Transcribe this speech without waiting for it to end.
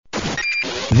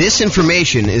This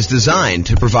information is designed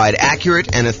to provide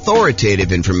accurate and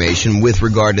authoritative information with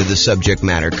regard to the subject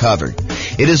matter covered.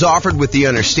 It is offered with the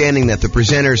understanding that the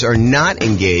presenters are not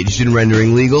engaged in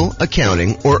rendering legal,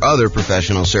 accounting, or other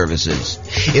professional services.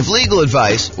 If legal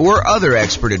advice or other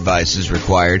expert advice is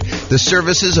required, the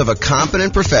services of a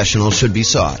competent professional should be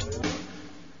sought.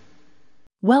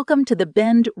 Welcome to the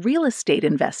Bend Real Estate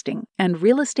Investing and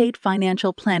Real Estate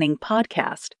Financial Planning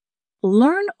podcast.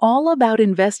 Learn all about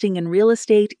investing in real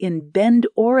estate in Bend,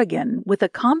 Oregon, with a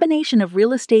combination of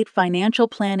real estate financial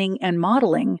planning and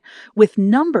modeling with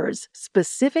numbers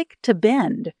specific to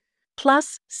Bend,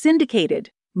 plus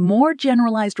syndicated, more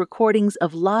generalized recordings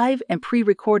of live and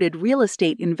pre-recorded real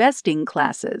estate investing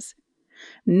classes.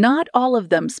 Not all of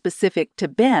them specific to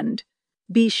Bend.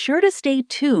 Be sure to stay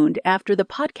tuned after the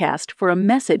podcast for a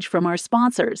message from our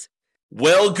sponsors.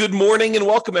 Well, good morning and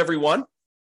welcome, everyone.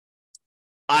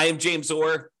 I am James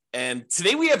Orr, and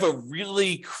today we have a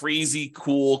really crazy,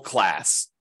 cool class.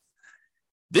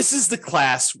 This is the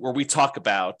class where we talk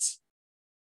about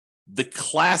the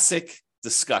classic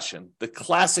discussion, the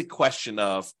classic question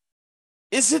of,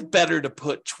 is it better to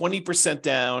put 20%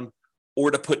 down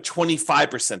or to put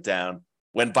 25% down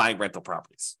when buying rental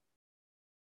properties?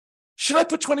 Should I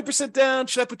put 20% down?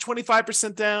 Should I put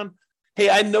 25% down? Hey,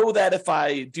 I know that if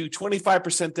I do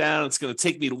 25% down, it's going to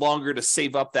take me longer to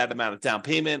save up that amount of down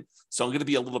payment. So I'm going to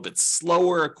be a little bit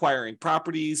slower acquiring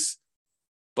properties.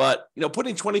 But,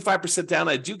 putting 25% down,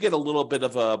 I do get a little bit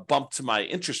of a bump to my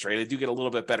interest rate. I do get a little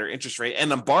bit better interest rate,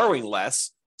 and I'm borrowing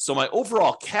less. So my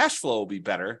overall cash flow will be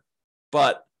better.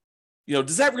 But,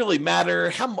 does that really matter?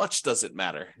 How much does it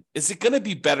matter? Is it going to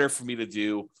be better for me to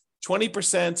do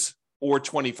 20% or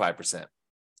 25%?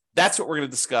 That's what we're going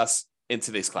to discuss in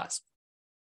today's class.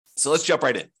 So let's jump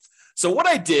right in. So what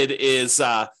I did is,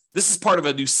 this is part of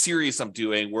a new series I'm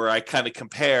doing where I kind of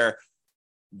compare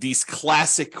these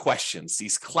classic questions,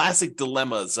 these classic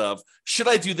dilemmas of, should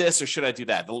I do this or should I do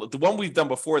that? The one we've done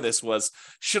before this was,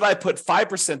 should I put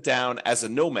 5% down as a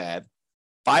nomad,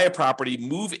 buy a property,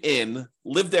 move in,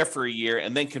 live there for a year,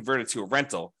 and then convert it to a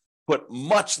rental, put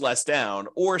much less down,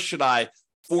 or should I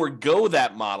forego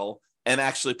that model and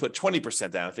actually put 20%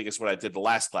 down? I think is what I did the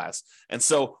last class. And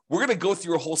so we're going to go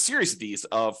through a whole series of these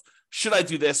of, should I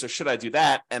do this or should I do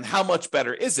that? And how much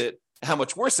better is it? How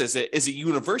much worse is it? Is it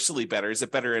universally better? Is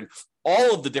it better in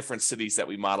all of the different cities that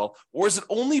we model? Or is it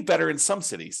only better in some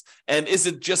cities? And is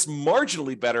it just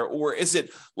marginally better? Or is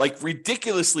it like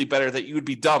ridiculously better that you would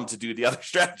be dumb to do the other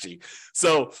strategy?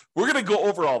 So we're going to go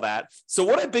over all that. So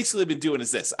what I've basically been doing is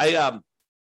this.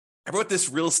 I wrote this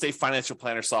real estate financial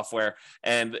planner software,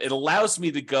 and it allows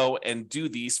me to go and do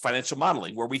these financial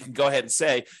modeling where we can go ahead and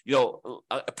say, you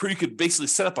could basically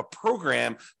set up a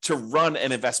program to run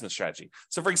an investment strategy.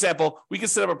 So for example, we can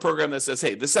set up a program that says,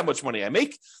 hey, this is how much money I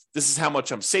make. This is how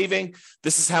much I'm saving.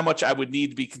 This is how much I would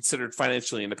need to be considered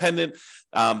financially independent.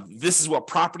 This is what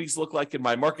properties look like in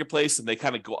my marketplace, and they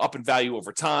kind of go up in value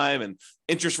over time, and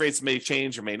interest rates may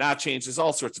change or may not change. There's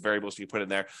all sorts of variables you put in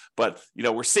there, but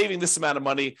we're saving this amount of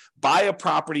money. Buy a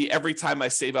property every time I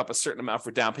save up a certain amount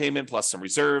for down payment, plus some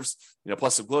reserves,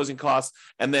 plus some closing costs.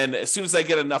 And then as soon as I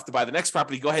get enough to buy the next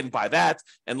property, go ahead and buy that.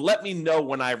 And let me know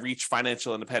when I reach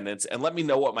financial independence, and let me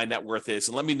know what my net worth is,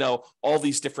 and let me know all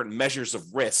these different measures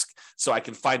of risk so I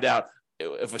can find out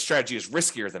if a strategy is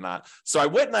riskier than not. So I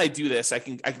went and I do this. I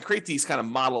can create these kind of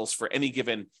models for any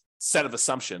given set of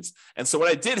assumptions. And so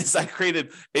what I did is I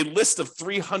created a list of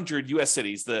 300 US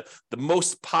cities, the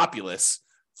most populous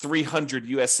 300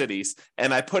 US cities.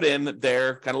 And I put in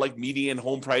their kind of like median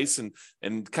home price and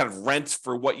kind of rent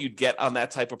for what you'd get on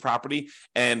that type of property,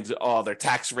 and their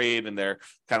tax rate and their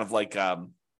kind of like,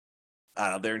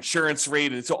 their insurance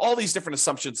rate. And so all these different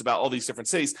assumptions about all these different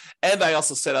cities. And I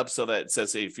also set up so that it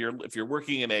says, hey, if you're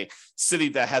working in a city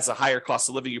that has a higher cost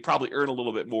of living, you probably earn a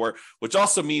little bit more, which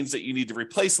also means that you need to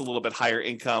replace a little bit higher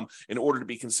income in order to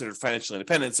be considered financially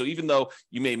independent. So even though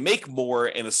you may make more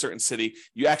in a certain city,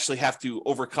 you actually have to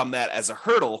overcome that as a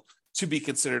hurdle to be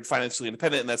considered financially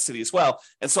independent in that city as well.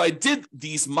 And so I did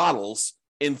these models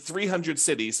in 300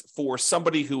 cities for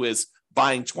somebody who is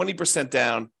buying 20%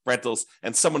 down rentals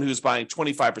and someone who's buying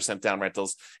 25% down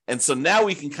rentals. And so now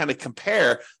we can kind of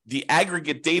compare the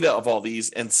aggregate data of all these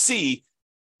and see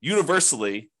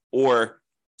universally or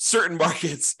certain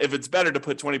markets if it's better to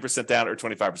put 20% down or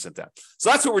 25% down. So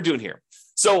that's what we're doing here.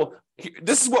 So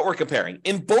this is what we're comparing.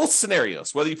 In both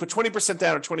scenarios, whether you put 20%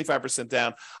 down or 25%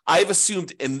 down, I've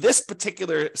assumed in this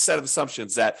particular set of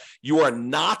assumptions that you are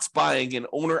not buying an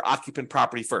owner-occupant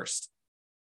property first.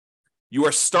 You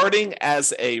are starting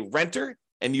as a renter,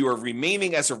 and you are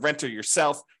remaining as a renter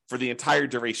yourself for the entire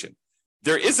duration.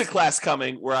 There is a class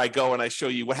coming where I go and I show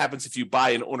you what happens if you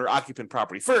buy an owner-occupant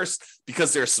property first,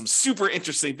 because there are some super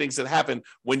interesting things that happen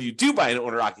when you do buy an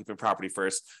owner-occupant property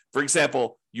first. For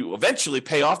example, you eventually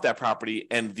pay off that property,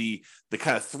 and the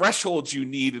kind of thresholds you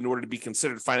need in order to be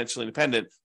considered financially independent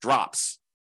drops,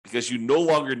 because you no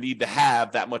longer need to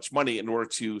have that much money in order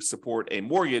to support a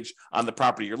mortgage on the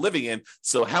property you're living in.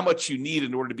 So how much you need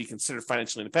in order to be considered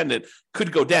financially independent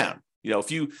could go down.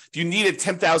 If you needed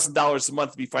 $10,000 a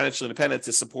month to be financially independent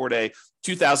to support a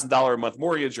 $2,000 a month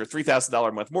mortgage or $3,000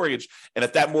 a month mortgage, and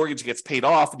if that mortgage gets paid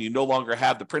off and you no longer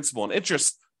have the principal and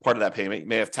interest part of that payment, you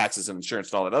may have taxes and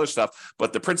insurance and all that other stuff,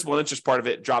 but the principal and interest part of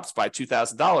it drops by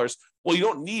 $2,000. Well, you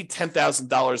don't need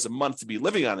 $10,000 a month to be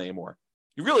living on anymore.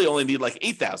 You really only need like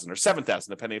 $8,000 or $7,000,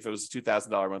 depending if it was a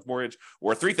 $2,000 a month mortgage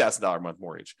or a $3,000 a month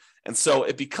mortgage. And so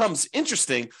it becomes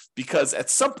interesting, because at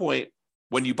some point,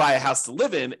 when you buy a house to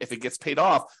live in, if it gets paid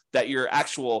off, that your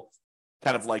actual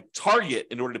kind of like target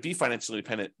in order to be financially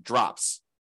independent drops.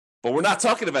 But we're not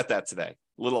talking about that today.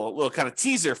 Little kind of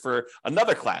teaser for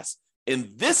another class.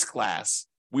 In this class,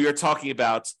 we are talking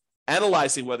about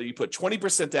analyzing whether you put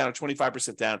 20% down or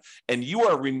 25% down, and you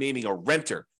are remaining a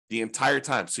renter the entire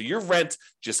time. So your rent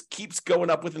just keeps going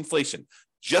up with inflation,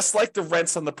 just like the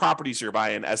rents on the properties you're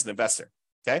buying as an investor,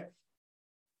 okay?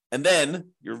 And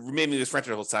then you're remaining this renter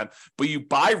the whole time, but you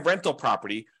buy rental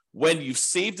property when you've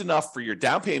saved enough for your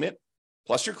down payment,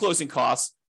 plus your closing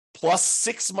costs, plus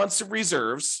 6 months of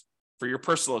reserves for your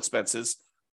personal expenses,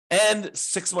 and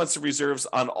 6 months of reserves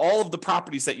on all of the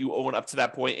properties that you own up to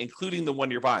that point, including the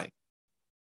one you're buying.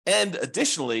 And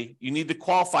additionally, you need to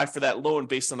qualify for that loan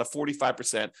based on a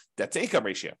 45% debt to income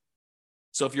ratio.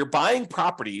 So if you're buying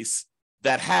properties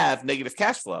that have negative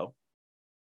cash flow,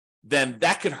 then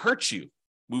that could hurt you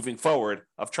moving forward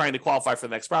of trying to qualify for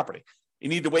the next property. You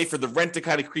need to wait for the rent to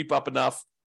kind of creep up enough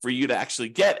for you to actually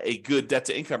get a good debt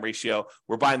to income ratio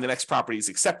where buying the next property is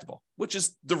acceptable, which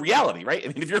is the reality, right? I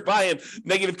mean, if you're buying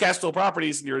negative cash flow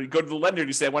properties and you go to the lender and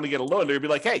you say, I want to get a loan, they'll be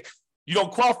like, hey, you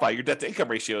don't qualify. Your debt to income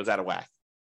ratio is out of whack.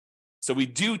 So we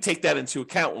do take that into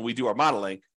account when we do our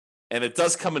modeling. And it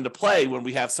does come into play when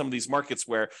we have some of these markets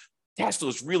where cash flow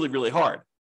is really, really hard.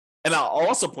 And I'll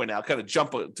also point out, kind of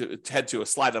jump to head to a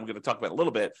slide I'm going to talk about a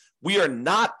little bit, we are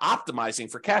not optimizing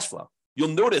for cash flow. You'll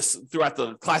notice throughout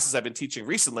the classes I've been teaching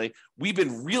recently, we've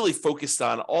been really focused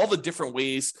on all the different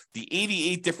ways, the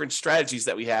 88 different strategies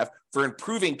that we have for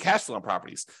improving cash flow on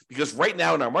properties. Because right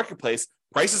now in our marketplace,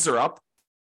 prices are up,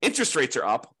 interest rates are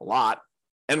up a lot,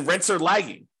 and rents are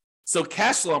lagging. So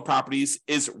cash flow on properties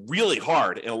is really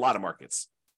hard in a lot of markets.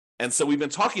 And so we've been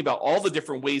talking about all the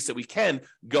different ways that we can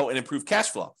go and improve cash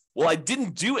flow. Well, I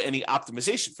didn't do any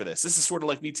optimization for this. This is sort of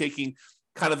like me taking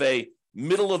kind of a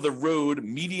middle of the road,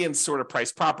 median sort of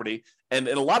price property. And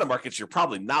in a lot of markets, you're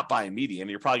probably not buying median.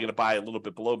 You're probably going to buy a little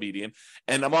bit below median.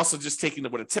 And I'm also just taking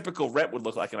what a typical rent would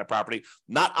look like in a property,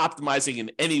 not optimizing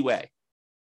in any way.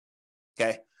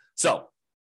 Okay. So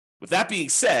with that being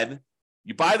said,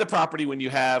 you buy the property when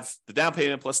you have the down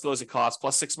payment plus closing costs,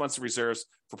 plus 6 months of reserves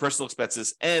for personal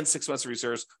expenses, and 6 months of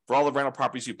reserves for all the rental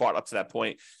properties you bought up to that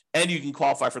point. And you can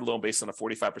qualify for the loan based on a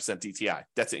 45% DTI,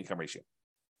 debt to income ratio.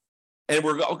 And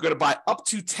we're going to buy up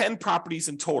to 10 properties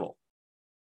in total.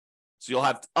 So you'll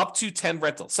have up to 10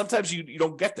 rentals. Sometimes you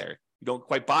don't get there. You don't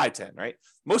quite buy 10, right?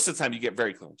 Most of the time you get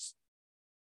very close.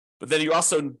 But then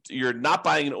you're not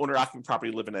buying an owner-occupant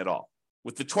property living at all.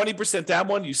 With the 20% down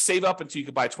one, you save up until you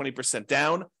can buy 20%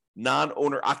 down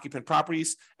non-owner occupant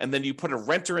properties, and then you put a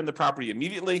renter in the property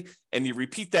immediately, and you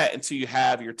repeat that until you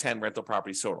have your 10 rental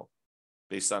properties total,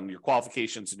 based on your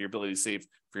qualifications and your ability to save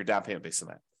for your down payment based on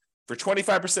that. For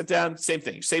 25% down, same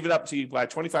thing. You save it up until you buy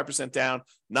 25% down,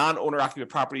 non-owner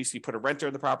occupant properties, so you put a renter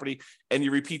in the property, and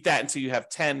you repeat that until you have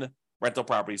 10 rental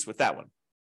properties with that one.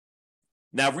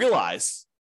 Now realize,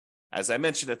 as I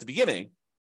mentioned at the beginning,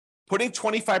 putting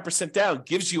 25% down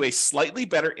gives you a slightly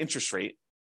better interest rate.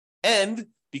 And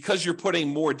because you're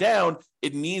putting more down,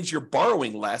 it means you're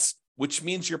borrowing less, which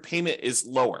means your payment is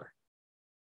lower.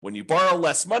 When you borrow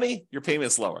less money, your payment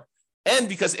is lower. And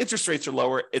because interest rates are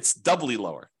lower, it's doubly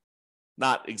lower.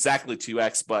 Not exactly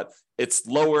 2x, but it's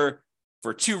lower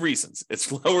for two reasons.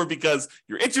 It's lower because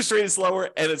your interest rate is lower,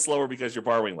 and it's lower because you're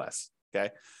borrowing less. Okay.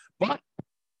 But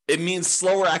it means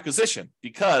slower acquisition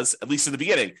because, at least in the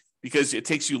beginning, because it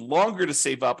takes you longer to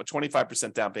save up a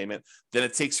 25% down payment than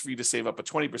it takes for you to save up a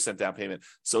 20% down payment.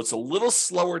 So it's a little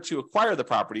slower to acquire the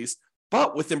properties,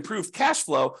 but with improved cash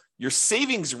flow, your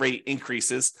savings rate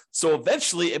increases. So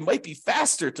eventually it might be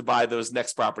faster to buy those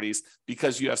next properties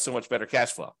because you have so much better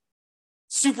cash flow.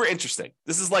 Super interesting.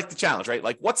 This is like the challenge, right?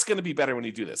 Like, what's going to be better when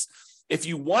you do this? if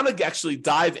you want to actually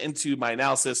dive into my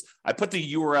analysis, I put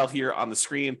the URL here on the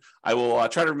screen. I will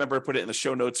try to remember to put it in the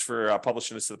show notes for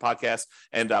publishing this to the podcast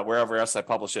and wherever else I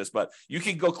publish this. But you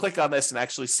can go click on this and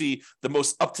actually see the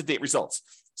most up-to-date results.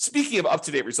 Speaking of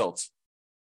up-to-date results,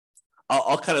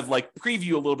 I'll kind of like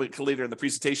preview a little bit later in the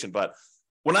presentation. But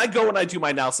when I go and I do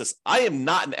my analysis, I am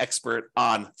not an expert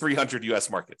on 300 U.S.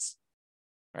 markets,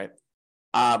 right?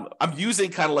 I'm using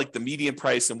kind of like the median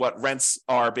price and what rents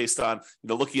are based on,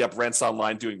 looking up rents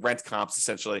online, doing rent comps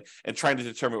essentially, and trying to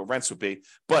determine what rents would be.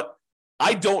 But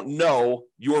I don't know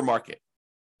your market.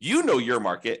 You know your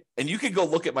market, and you can go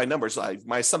look at my numbers.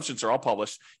 My assumptions are all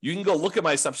published. You can go look at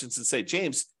my assumptions and say,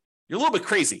 James, you're a little bit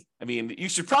crazy. I mean, you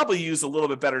should probably use a little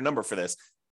bit better number for this.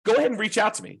 Go ahead and reach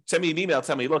out to me. Send me an email.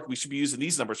 Tell me, look, we should be using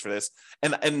these numbers for this.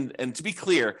 And to be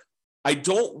clear, I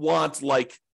don't want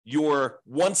like your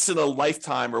once in a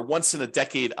lifetime or once in a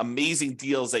decade amazing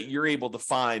deals that you're able to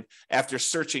find after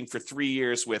searching for 3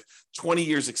 years with 20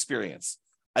 years experience.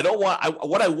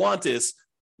 What I want is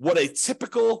what a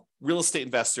typical real estate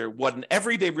investor, what an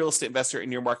everyday real estate investor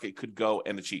in your market could go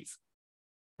and achieve,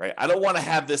 right? I don't want to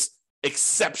have this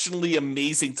exceptionally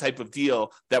amazing type of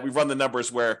deal that we run the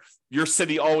numbers where your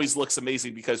city always looks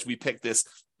amazing because we picked this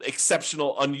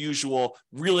exceptional, unusual,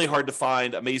 really hard to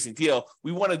find, amazing deal.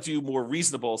 We want to do more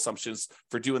reasonable assumptions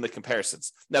for doing the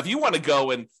comparisons. Now, if you want to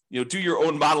go and do your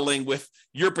own modeling with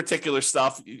your particular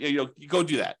stuff, you go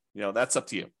do that. That's up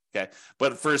to you. Okay.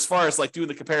 But for as far as like doing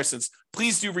the comparisons,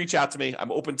 please do reach out to me.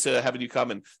 I'm open to having you come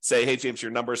and say, hey, James,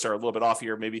 your numbers are a little bit off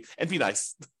here, maybe, and be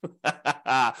nice.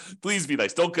 Please be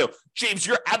nice. Don't go, James,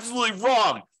 you're absolutely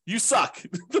wrong. You suck.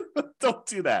 Don't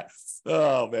do that.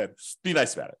 Oh, man. Be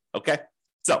nice about it. Okay.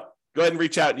 So go ahead and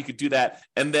reach out. You could do that.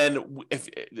 And then if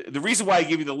the reason why I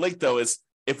give you the link, though, is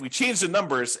if we change the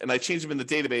numbers and I change them in the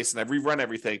database and I rerun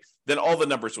everything, then all the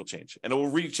numbers will change. And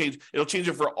it'll change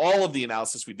it for all of the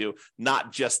analysis we do,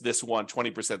 not just this one,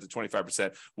 20% to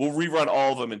 25%. We'll rerun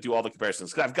all of them and do all the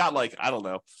comparisons. Because I've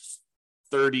got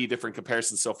 30 different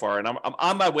comparisons so far, and I'm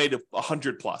on my way to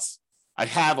 100 plus. I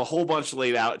have a whole bunch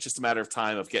laid out. It's just a matter of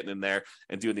time of getting in there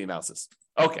and doing the analysis.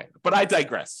 Okay, but I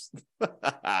digress.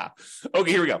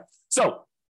 Okay, here we go. So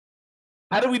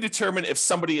how do we determine if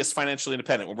somebody is financially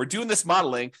independent? When we're doing this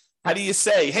modeling, how do you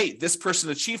say, hey, this person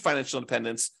achieved financial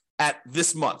independence at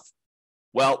this month?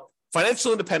 Well,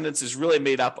 financial independence is really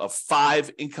made up of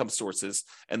 5 income sources,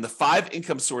 and the 5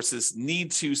 income sources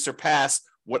need to surpass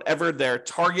whatever their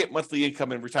target monthly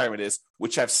income in retirement is,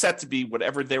 which I've set to be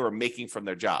whatever they were making from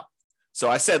their job. So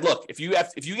I said, look, if you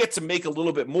get to make a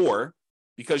little bit more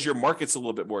because your market's a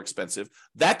little bit more expensive,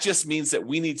 that just means that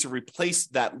we need to replace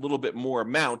that little bit more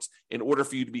amount in order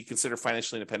for you to be considered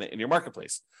financially independent in your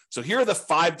marketplace. So here are the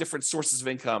 5 different sources of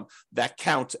income that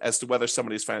count as to whether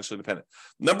somebody is financially independent.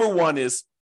 Number 1 is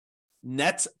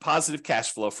net positive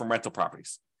cash flow from rental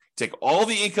properties. Take all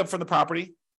the income from the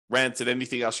property, rent, and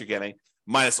anything else you're getting,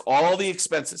 minus all the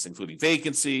expenses, including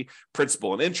vacancy,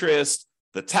 principal and interest,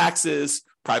 the taxes,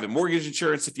 private mortgage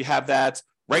insurance if you have that,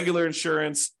 regular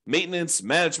insurance, maintenance,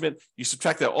 management. You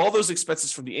subtract out all those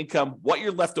expenses from the income. What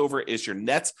you're left over is your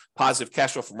net positive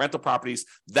cash flow from rental properties.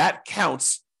 That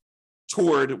counts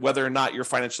toward whether or not you're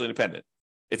financially independent.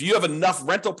 If you have enough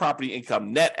rental property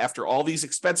income net after all these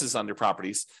expenses on your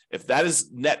properties, if that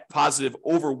is net positive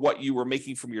over what you were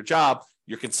making from your job,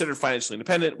 you're considered financially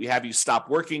independent. We have you stop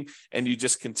working and you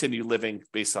just continue living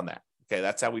based on that. Okay,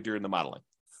 that's how we do in the modeling.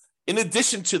 In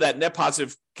addition to that net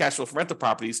positive cash flow from rental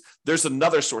properties, there's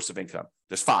another source of income.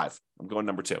 There's 5. I'm going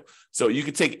number 2. So you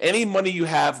can take any money you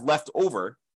have left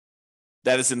over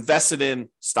that is invested in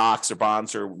stocks or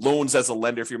bonds or loans as a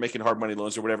lender, if you're making hard money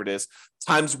loans or whatever it is,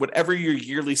 times whatever your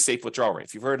yearly safe withdrawal rate.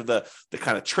 If you've heard of the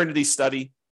kind of Trinity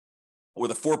study or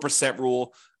the 4%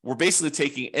 rule, we're basically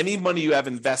taking any money you have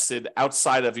invested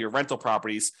outside of your rental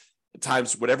properties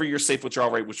times whatever your safe withdrawal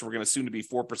rate, which we're going to assume to be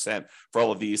 4% for all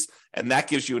of these. And that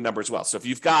gives you a number as well. So if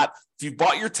you've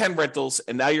bought your 10 rentals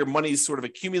and now your money is sort of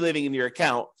accumulating in your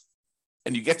account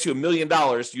and you get to $1 million,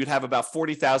 you'd have about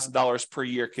 $40,000 per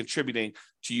year contributing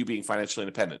to you being financially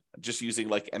independent. I'm just using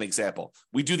like an example.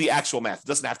 We do the actual math. It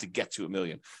doesn't have to get to $1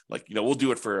 million. Like, we'll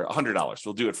do it for $100.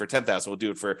 We'll do it for $10,000. We'll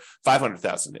do it for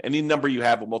 $500,000. Any number you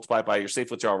have, we'll multiply by your safe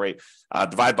withdrawal rate,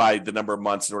 divide by the number of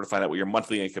months in order to find out what your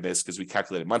monthly income is, because we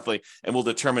calculate it monthly, and we'll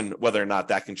determine whether or not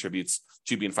that contributes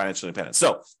to being financially independent.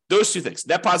 So those 2 things,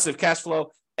 net positive cash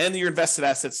flow and your invested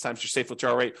assets times your safe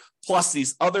withdrawal rate, plus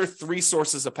these other 3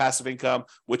 sources of passive income,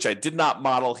 which I did not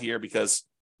model here because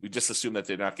we just assume that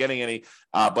they're not getting any,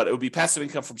 but it would be passive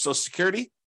income from Social Security. You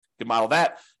can model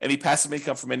that. Any passive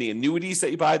income from any annuities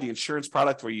that you buy, the insurance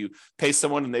product where you pay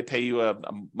someone and they pay you a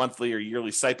monthly or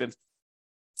yearly stipend.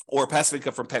 or passive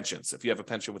income from pensions if you have a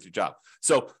pension with your job.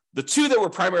 So the two that we're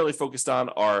primarily focused on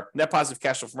are net positive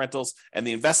cash flow from rentals and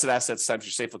the invested assets times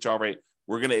your safe withdrawal rate.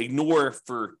 We're going to ignore,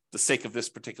 for the sake of this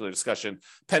particular discussion,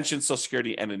 pensions, Social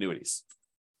Security, and annuities.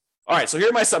 All right, so here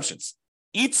are my assumptions.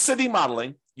 Each city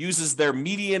modeling uses their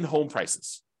median home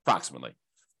prices, approximately,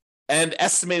 and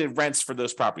estimated rents for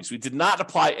those properties. We did not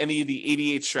apply any of the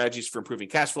 88 strategies for improving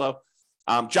cash flow.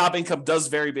 Job income does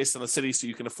vary based on the city, so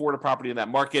you can afford a property in that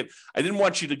market. I didn't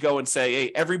want you to go and say,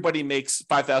 hey, everybody makes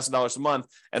 $5,000 a month,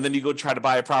 and then you go try to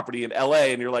buy a property in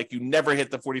LA, and you're like, you never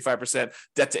hit the 45%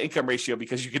 debt to income ratio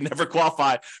because you can never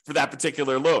qualify for that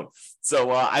particular loan.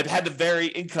 So I've had to vary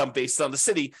income based on the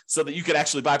city so that you could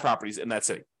actually buy properties in that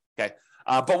city, okay?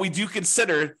 But we do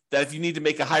consider that if you need to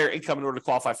make a higher income in order to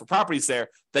qualify for properties there,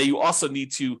 that you also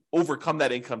need to overcome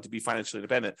that income to be financially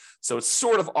independent. So it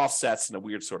sort of offsets in a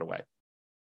weird sort of way.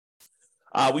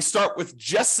 We start with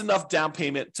just enough down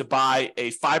payment to buy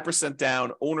a 5%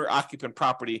 down owner-occupant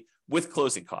property with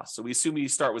closing costs. So we assume you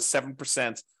start with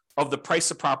 7% of the price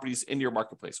of properties in your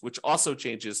marketplace, which also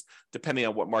changes depending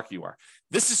on what market you are.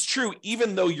 This is true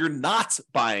even though you're not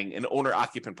buying an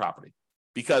owner-occupant property,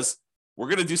 because we're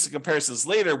going to do some comparisons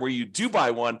later where you do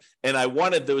buy one, and I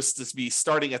wanted those to be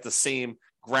starting at the same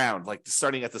ground, like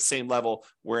starting at the same level,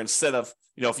 where instead of,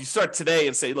 if you start today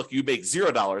and say, look, you make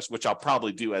 $0, which I'll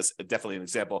probably do as definitely an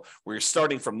example, where you're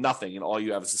starting from nothing and all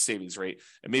you have is a savings rate,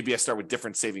 and maybe I start with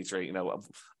different savings rate,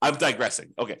 I'm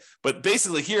digressing. Okay. But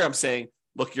basically here I'm saying,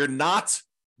 look, you're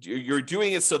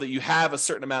doing it so that you have a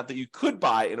certain amount that you could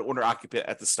buy an owner occupant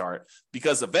at the start,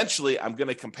 because eventually I'm going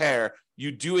to compare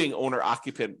you doing owner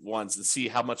occupant ones and see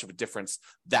how much of a difference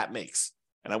that makes.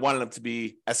 And I wanted them to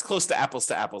be as close to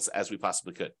apples as we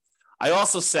possibly could. I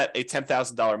also set a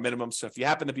 $10,000 minimum. So if you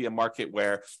happen to be a market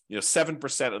where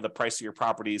 7% of the price of your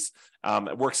properties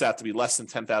it works out to be less than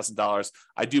 $10,000,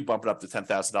 I do bump it up to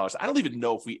 $10,000. I don't even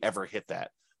know if we ever hit that.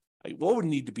 What would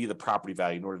need to be the property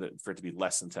value in order for it to be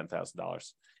less than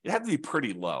 $10,000? It had to be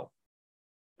pretty low.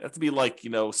 It had to be like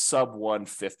sub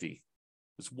 150.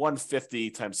 It's 150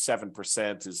 times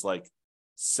 7% is like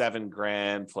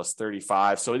 $7,000 plus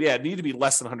 35. So yeah, it need to be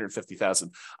less than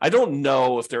 150,000. I don't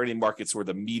know if there are any markets where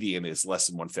the median is less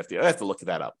than 150. I have to look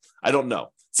that up. I don't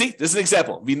know. See, this is an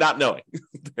example of me not knowing.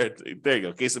 there you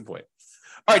go. Case in point.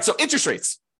 All right. So interest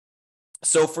rates.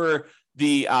 So for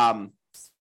the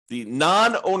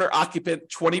non-owner occupant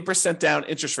 20% down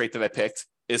interest rate that I picked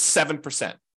is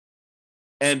 7%.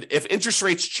 And if interest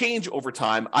rates change over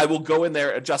time, I will go in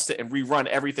there, adjust it, and rerun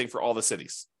everything for all the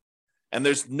cities. And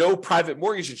there's no private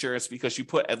mortgage insurance because you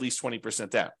put at least 20%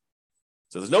 down.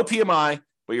 So there's no PMI,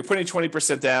 but you're putting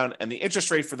 20% down, and the interest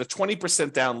rate for the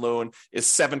 20% down loan is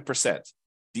 7%.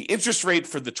 The interest rate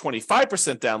for the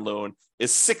 25% down loan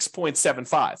is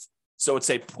 6.75. So it's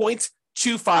a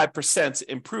 0.25%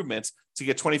 improvement to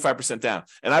get 25% down.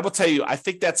 And I will tell you, I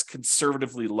think that's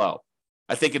conservatively low.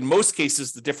 I think in most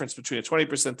cases, the difference between a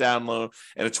 20% down loan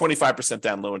and a 25%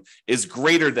 down loan is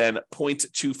greater than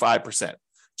 0.25%.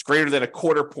 It's greater than a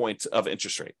quarter point of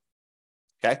interest rate.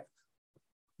 Okay.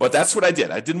 But that's what I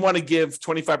did. I didn't want to give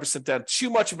 25% down too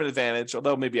much of an advantage,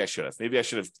 although maybe I should have. Maybe I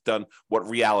should have done what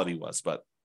reality was, but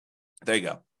there you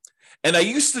go. And I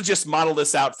used to just model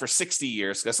this out for 60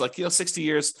 years. Because 60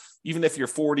 years, even if you're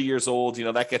 40 years old,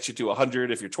 that gets you to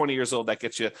 100. If you're 20 years old, that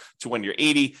gets you to when you're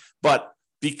 80. But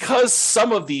because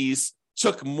some of these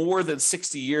took more than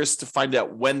 60 years to find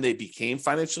out when they became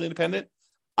financially independent,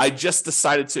 I just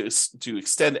decided to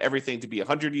extend everything to be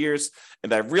 100 years.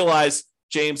 And I realized,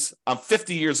 James, I'm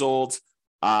 50 years old.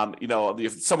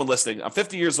 If someone listening, I'm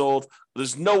 50 years old.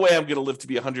 There's no way I'm going to live to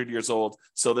be 100 years old.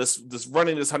 So this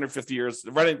running this 150 years,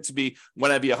 running to be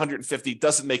when I be 150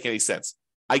 doesn't make any sense.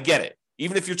 I get it.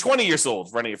 Even if you're 20 years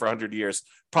old, running it for 100 years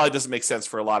probably doesn't make sense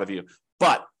for a lot of you.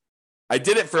 But I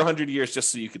did it for 100 years just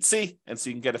so you could see and so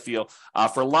you can get a feel.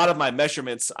 For a lot of my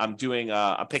measurements, I'm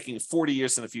picking 40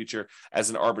 years in the future as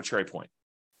an arbitrary point.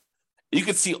 You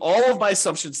can see all of my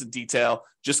assumptions in detail.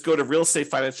 Just go to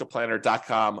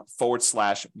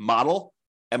realestatefinancialplanner.com/model,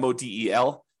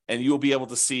 MODEL, and you will be able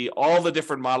to see all the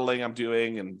different modeling I'm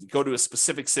doing and go to a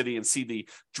specific city and see the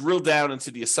drill down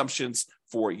into the assumptions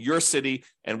for your city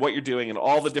and what you're doing and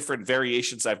all the different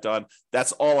variations I've done.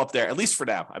 That's all up there, at least for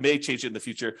now. I may change it in the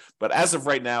future, but as of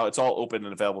right now, it's all open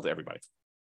and available to everybody.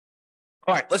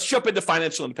 All right, let's jump into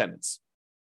financial independence.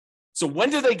 So when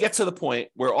do they get to the point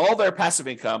where all their passive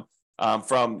income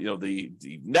from the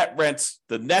net rent,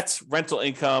 the net rental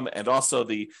income, and also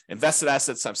the invested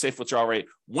assets times safe withdrawal rate,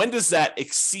 when does that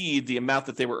exceed the amount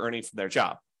that they were earning from their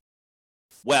job?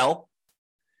 Well,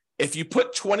 if you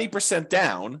put 20%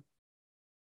 down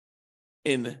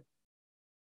in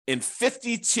in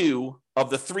 52 of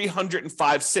the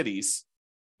 305 cities,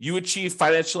 you achieve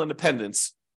financial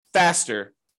independence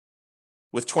faster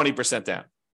with 20% down.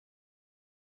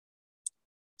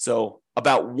 So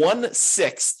about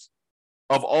 1/6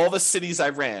 of all the cities I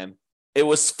ran, it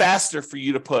was faster for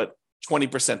you to put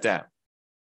 20% down.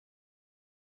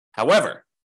 However,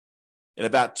 in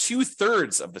about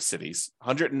 2/3 of the cities,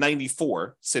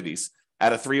 194 cities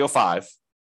out of 305,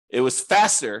 it was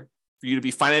faster for you to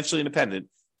be financially independent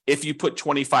if you put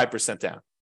 25% down.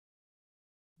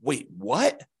 Wait,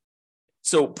 what?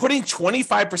 So putting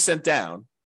 25% down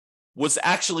was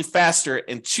actually faster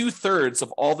in 2/3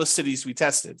 of all the cities we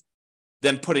tested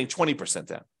than putting 20%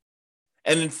 down.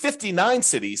 And in 59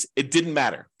 cities, it didn't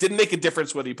matter. Didn't make a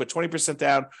difference whether you put 20%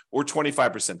 down or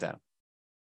 25% down.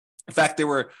 In fact, there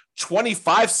were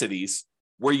 25 cities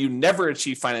where you never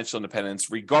achieved financial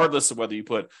independence, regardless of whether you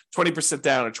put 20%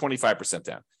 down or 25%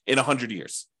 down in 100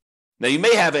 years. Now, you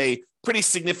may have a pretty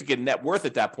significant net worth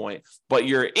at that point, but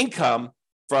your income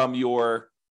from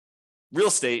your real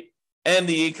estate and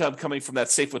the income coming from that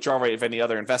safe withdrawal rate of any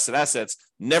other invested assets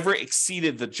never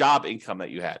exceeded the job income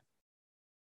that you had.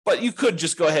 But you could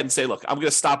just go ahead and say, look, I'm going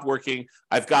to stop working.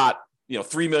 I've got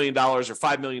 $3 million or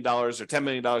 $5 million or $10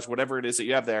 million, whatever it is that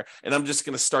you have there, and I'm just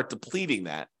going to start depleting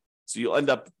that. So you'll end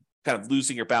up kind of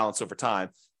losing your balance over time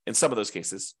in some of those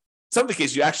cases. Some of the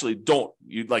cases you actually don't,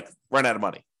 you'd like run out of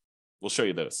money. We'll show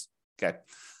you those. Okay.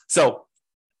 So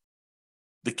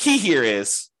the key here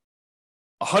is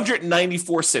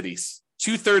 194 cities,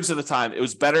 2/3 of the time, it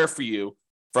was better for you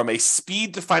from a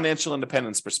speed to financial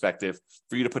independence perspective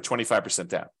for you to put 25%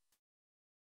 down.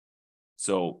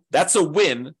 So that's a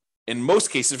win in most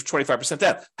cases for 25%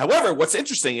 down. However, what's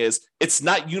interesting is it's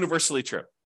not universally true.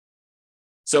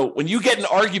 So when you get in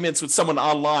arguments with someone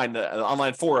online, an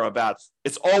online forum about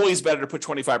it's always better to put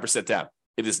 25% down,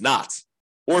 it is not.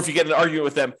 Or if you get in an argument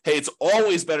with them, hey, it's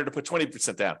always better to put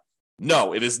 20% down.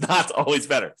 No, it is not always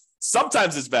better.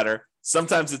 Sometimes it's better,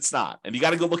 sometimes it's not. And you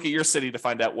got to go look at your city to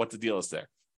find out what the deal is there.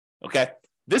 Okay,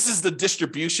 this is the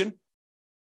distribution.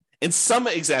 In some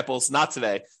examples, not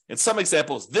today, in some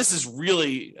examples, this is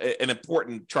really an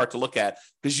important chart to look at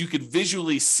because you could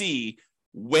visually see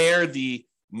where the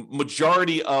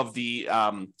majority of the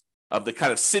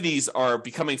kind of cities are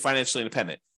becoming financially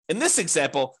independent. In this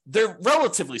example, they're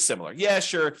relatively similar. Yeah,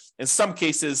 sure. In some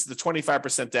cases, the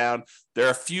 25% down, there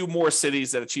are a few more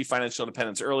cities that achieve financial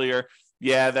independence earlier.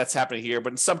 Yeah, that's happening here.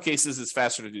 But in some cases, it's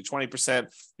faster to do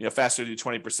 20%, faster to do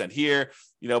 20% here,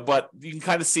 but you can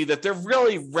kind of see that they're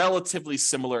really relatively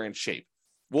similar in shape.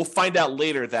 We'll find out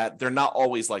later that they're not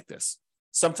always like this.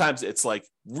 Sometimes it's like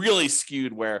really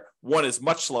skewed where one is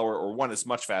much slower or one is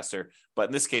much faster. But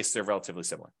in this case, they're relatively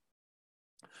similar.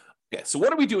 Okay, so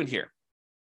what are we doing here?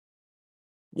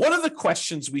 One of the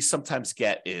questions we sometimes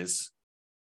get is,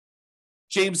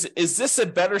 James, is this a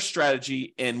better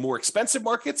strategy in more expensive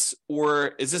markets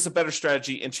or is this a better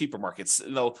strategy in cheaper markets?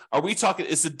 Are we talking,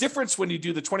 is the difference when you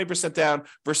do the 20% down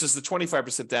versus the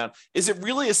 25% down, is it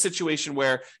really a situation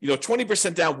where,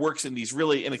 20% down works in these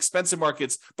really inexpensive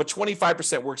markets, but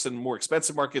 25% works in more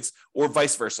expensive markets or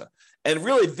vice versa? And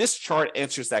really this chart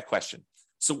answers that question.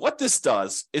 So what this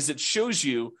does is it shows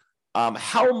you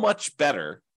how much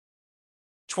better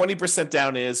 20%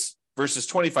 down is versus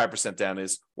 25% down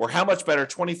is, or how much better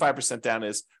 25% down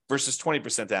is versus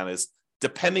 20% down is,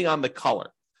 depending on the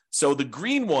color. So the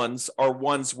green ones are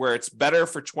ones where it's better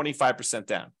for 25%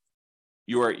 down.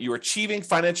 You're achieving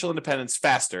financial independence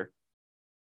faster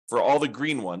for all the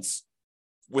green ones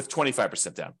with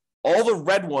 25% down. All the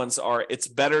red ones are it's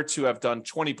better to have done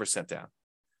 20% down.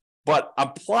 But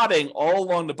I'm plotting all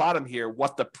along the bottom here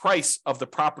what the price of the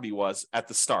property was at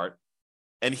the start.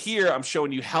 And here I'm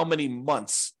showing you how many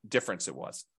months difference it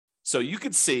was. So you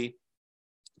can see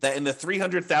that in the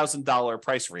 $300,000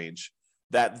 price range,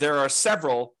 that there are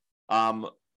several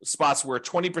spots where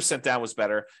 20% down was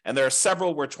better, and there are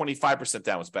several where 25%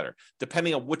 down was better,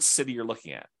 depending on which city you're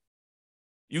looking at.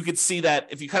 You could see that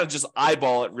if you kind of just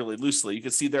eyeball it really loosely, you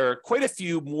can see there are quite a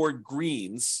few more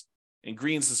greens, and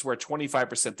greens is where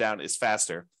 25% down is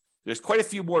faster. There's quite a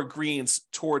few more greens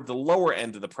toward the lower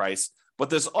end of the price, but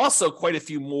there's also quite a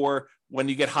few more when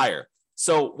you get higher.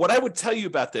 So what I would tell you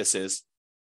about this is,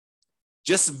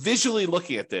 just visually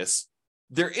looking at this,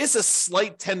 there is a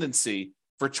slight tendency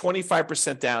for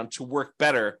 25% down to work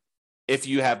better if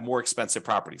you have more expensive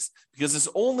properties, because there's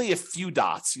only a few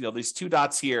dots, these two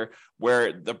dots here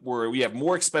where we have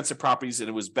more expensive properties and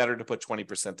it was better to put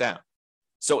 20% down.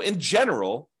 So in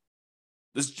general,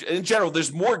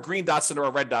 there's more green dots than there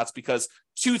are red dots because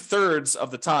 2/3 of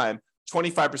the time,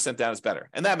 25% down is better.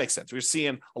 And that makes sense. We're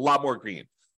seeing a lot more green.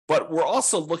 But we're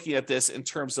also looking at this in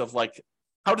terms of like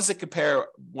how does it compare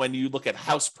when you look at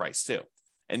house price too?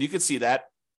 And you can see that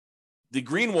the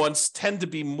green ones tend to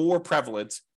be more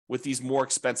prevalent with these more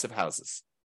expensive houses.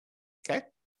 Okay.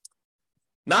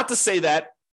 Not to say that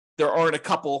there aren't a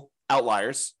couple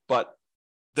outliers, but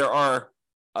there are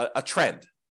a trend,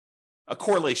 a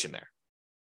correlation there.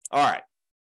 All right.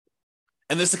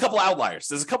 And there's a couple outliers.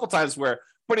 There's a couple times where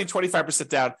putting 25%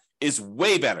 down is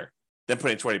way better than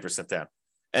putting 20% down.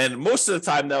 And most of the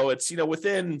time, though, it's,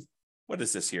 within, what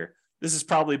is this here? This is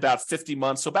probably about 50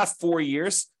 months, so about 4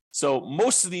 years. So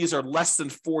most of these are less than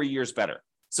 4 years better.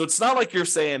 So it's not like you're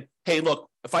saying, hey, look,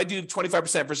 if I do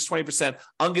 25% versus 20%,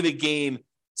 I'm going to gain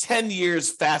 10 years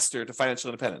faster to financial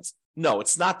independence. No,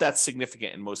 it's not that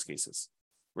significant in most cases.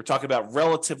 We're talking about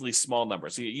relatively small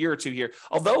numbers, a year or two here.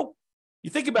 Although, you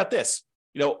think about this,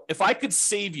 if I could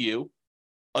save you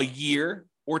a year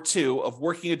or two of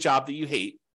working a job that you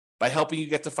hate by helping you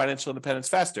get to financial independence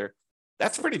faster,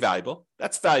 that's pretty valuable.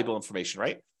 That's valuable information,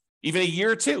 right? Even a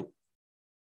year or two,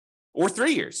 or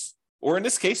 3 years, or in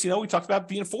this case, we talked about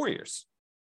being 4 years.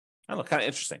 I don't know, kind of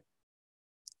interesting.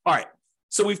 All right,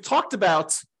 so we've talked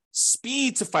about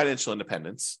speed to financial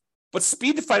independence, but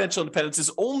speed to financial independence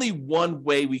is only one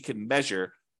way we can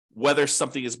measure whether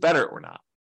something is better or not,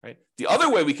 right? The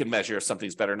other way we can measure if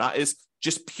something's better or not is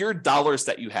just pure dollars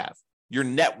that you have, your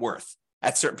net worth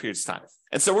at certain periods of time.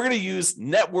 And so we're going to use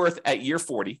net worth at year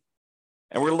 40,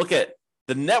 and we're going to look at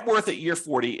the net worth at year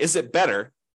 40. Is it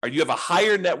better, or do you have a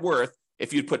higher net worth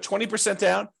if you put 20%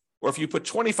 down or if you put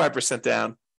 25%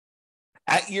 down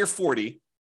at year 40,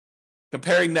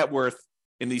 comparing net worth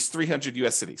in these 300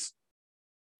 US cities?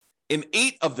 In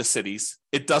 8 of the cities,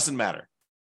 it doesn't matter.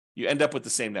 You end up with the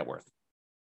same net worth,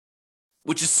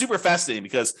 which is super fascinating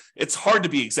because it's hard to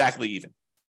be exactly even.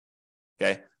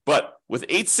 Okay. But with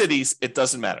 8 cities, it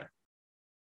doesn't matter.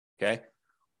 Okay.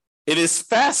 It is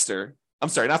faster. I'm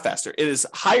sorry, not faster. It is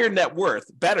higher net worth,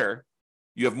 better.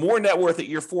 You have more net worth at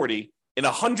year 40 in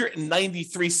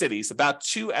 193 cities, about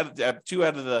two-thirds,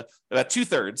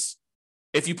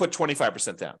 if you put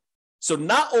 25% down. So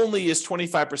not only is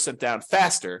 25% down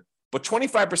faster, but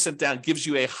 25% down gives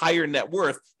you a higher net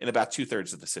worth in about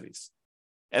 2/3 of the cities.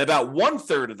 And about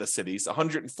 1/3 of the cities,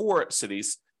 104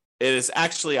 cities, it is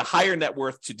actually a higher net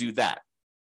worth to do that,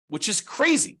 which is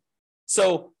crazy.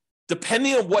 So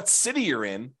depending on what city you're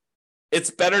in, it's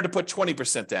better to put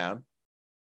 20% down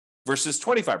versus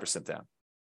 25% down.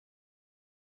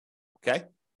 Okay?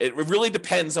 It really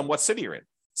depends on what city you're in.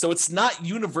 So it's not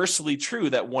universally true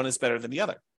that one is better than the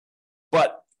other.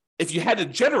 But if you had to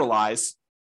generalize,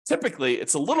 typically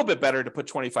it's a little bit better to put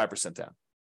 25% down.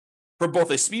 From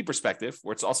both a speed perspective,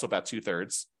 where it's also about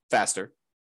 2/3 faster,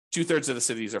 2/3 of the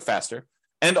cities are faster,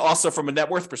 and also from a net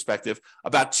worth perspective,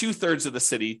 about 2/3 of the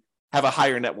city have a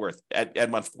higher net worth at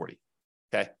month 40.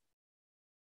 Okay.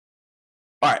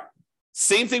 All right.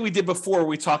 Same thing we did before.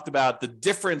 We talked about the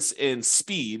difference in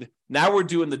speed. Now we're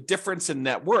doing the difference in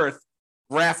net worth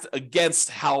graphed against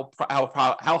how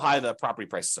high the property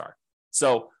prices are.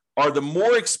 So are the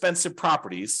more expensive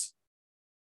properties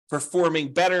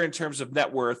performing better in terms of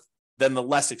net worth than the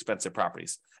less expensive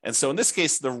properties? And so in this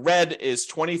case, the red is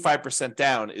 25%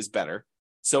 down is better.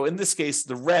 So in this case,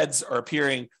 the reds are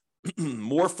appearing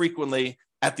more frequently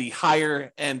at the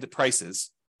higher end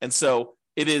prices. And so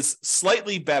it is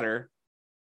slightly better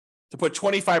to put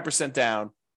 25%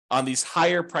 down on these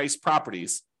higher priced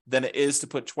properties than it is to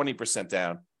put 20%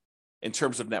 down in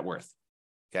terms of net worth.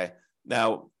 Okay.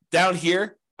 Now down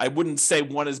here, I wouldn't say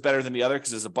one is better than the other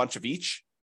because there's a bunch of each,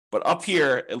 but up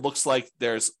here, it looks like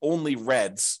there's only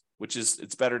reds, which is,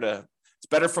 it's better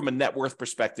from a net worth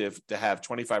perspective to have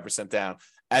 25% down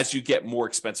as you get more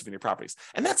expensive in your properties.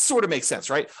 And that sort of makes sense,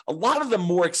 right? A lot of the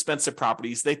more expensive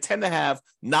properties, they tend to have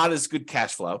not as good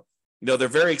cash flow. They're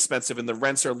very expensive and the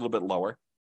rents are a little bit lower.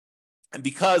 And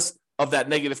because of that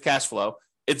negative cash flow,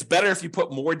 it's better if you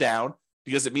put more down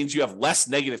because it means you have less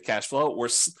negative cash flow or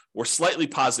slightly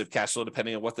positive cash flow,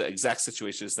 depending on what the exact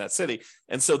situation is in that city.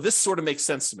 And so this sort of makes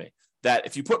sense to me, that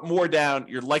if you put more down,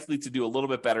 you're likely to do a little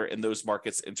bit better in those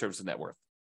markets in terms of net worth.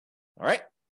 All right.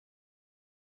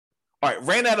 All right.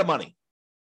 Ran out of money.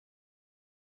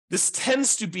 This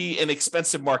tends to be in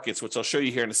expensive markets, which I'll show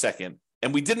you here in a second.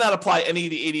 And we did not apply any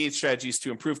of the 88 strategies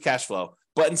to improve cash flow.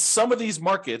 But in some of these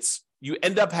markets, you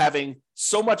end up having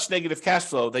so much negative cash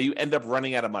flow that you end up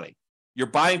running out of money. You're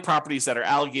buying properties that are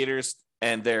alligators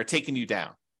and they're taking you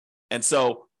down. And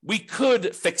so we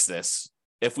could fix this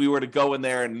if we were to go in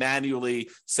there and manually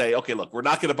say, okay, look, we're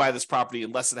not going to buy this property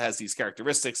unless it has these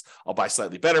characteristics. I'll buy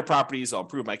slightly better properties. I'll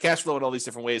improve my cash flow in all these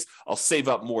different ways. I'll save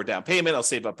up more down payment. I'll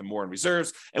save up more in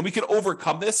reserves. And we could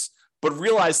overcome this, but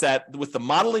realize that with the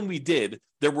modeling we did,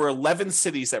 there were 11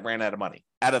 cities that ran out of money.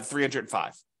 out of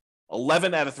 305.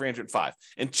 11 out of 305.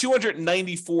 In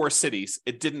 294 cities,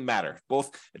 it didn't matter.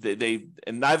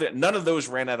 None of those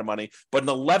ran out of money, but in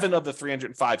 11 of the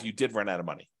 305, you did run out of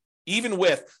money, even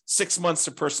with 6 months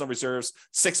of personal reserves,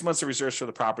 6 months of reserves for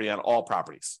the property on all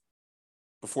properties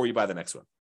before you buy the next one.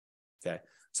 Okay.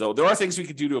 So there are things we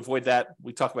could do to avoid that.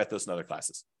 We talk about those in other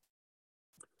classes.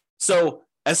 So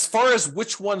as far as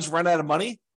which ones run out of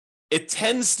money, it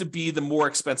tends to be the more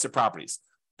expensive properties.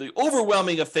 The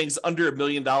overwhelming of things under $1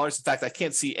 million. In fact, I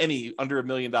can't see any under $1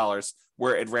 million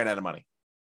where it ran out of money.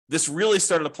 This really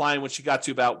started applying when she got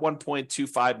to about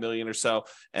 1.25 million or so,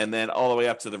 and then all the way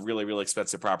up to the really, really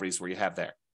expensive properties where you have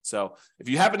there. So if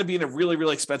you happen to be in a really,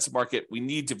 really expensive market, we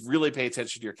need to really pay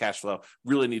attention to your cash flow,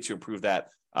 really need to improve that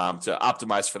to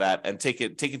optimize for that and take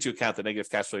into account the negative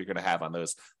cash flow you're going to have on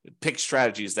those. Pick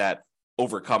strategies that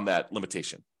overcome that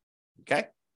limitation. Okay?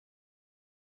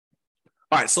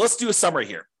 All right, so let's do a summary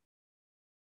here.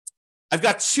 I've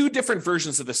got two different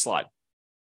versions of this slide.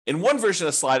 In one version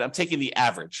of the slide, I'm taking the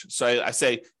average. So I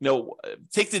say,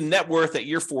 take the net worth at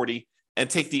year 40 and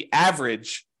take the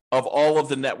average of all of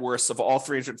the net worths of all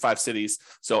 305 cities.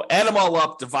 So add them all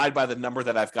up, divide by the number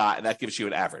that I've got, and that gives you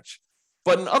an average.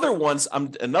 But in other ones,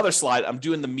 another slide, I'm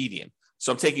doing the median.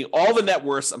 So I'm taking all the net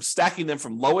worths, I'm stacking them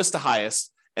from lowest to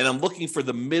highest, and I'm looking for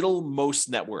the middle most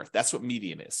net worth. That's what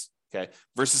median is. Okay,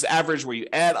 versus average, where you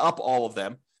add up all of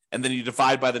them and then you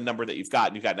divide by the number that you've got,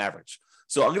 and you've got an average.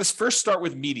 So I'm going to first start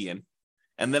with median,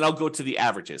 and then I'll go to the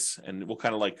averages, and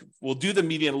we'll do the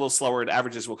median a little slower, and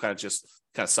averages we'll kind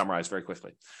of summarize very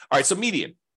quickly. All right, so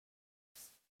median.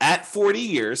 At 40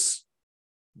 years,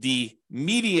 the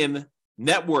median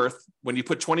net worth, when you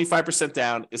put 25%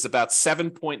 down, is about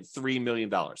 $7.3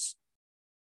 million.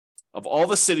 Of all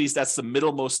the cities, that's the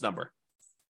middlemost number.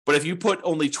 But if you put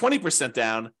only 20%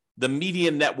 down, the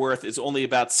median net worth is only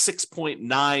about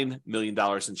 $6.9 million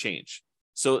in change.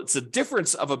 So it's a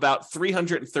difference of about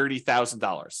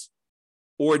 $330,000,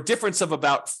 or a difference of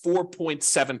about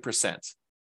 4.7%.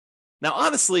 Now,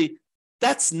 honestly,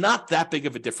 that's not that big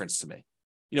of a difference to me.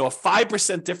 A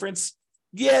 5% difference,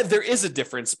 yeah, there is a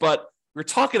difference, but we're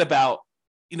talking about,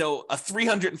 a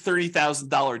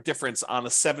 $330,000 difference on a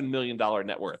 $7 million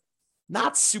net worth.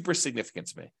 Not super significant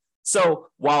to me. So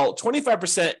while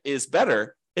 25% is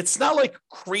better, it's not like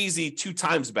crazy 2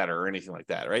 times better or anything like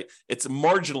that, right? It's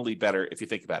marginally better if you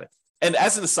think about it. And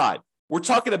as an aside, we're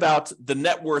talking about the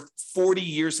net worth 40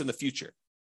 years in the future.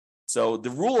 So the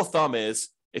rule of thumb is,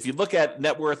 if you look at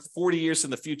net worth 40 years in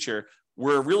the future,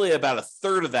 we're really about a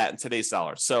third of that in today's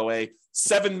dollars. So a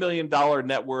 $7 million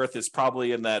net worth is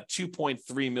probably in that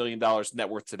 $2.3 million net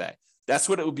worth today. That's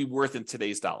what it would be worth in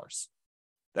today's dollars.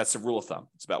 That's the rule of thumb.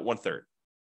 It's about 1/3.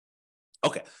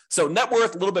 Okay, so net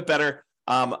worth a little bit better.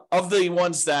 Of the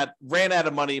ones that ran out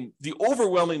of money, the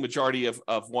overwhelming majority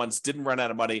of ones didn't run out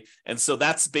of money. And so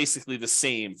that's basically the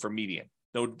same for median.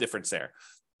 No difference there.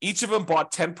 Each of them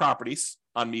bought 10 properties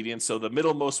on median. So the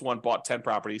middlemost one bought 10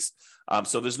 properties.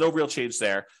 So there's no real change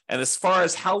there. And as far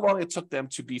as how long it took them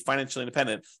to be financially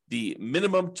independent, the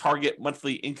minimum target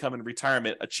monthly income and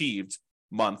retirement achieved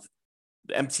month,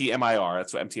 the MTMIR,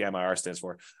 that's what MTMIR stands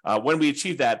for. When we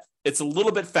achieve that, it's a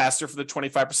little bit faster for the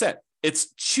 25%.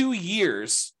 It's 2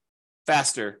 years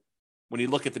faster when you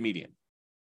look at the median.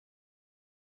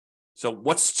 So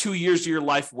what's 2 years of your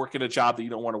life working a job that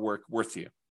you don't want to work worth to you?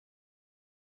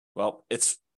 Well,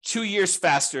 it's 2 years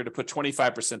faster to put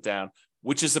 25% down,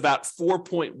 which is about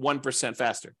 4.1%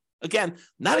 faster. Again,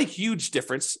 not a huge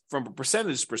difference from a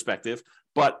percentage perspective,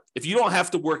 but if you don't have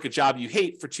to work a job you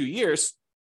hate for 2 years,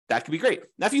 that could be great.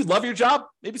 Now, if you love your job,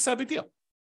 maybe it's not a big deal.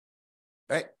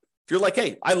 Right? If you're like,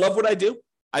 hey, I love what I do,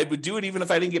 I would do it even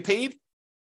if I didn't get paid,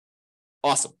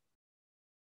 awesome.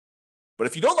 But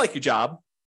if you don't like your job,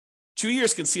 2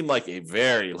 years can seem like a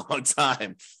very long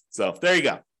time. So there you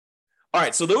go. All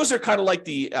right, so those are kind of like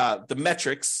the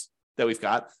metrics that we've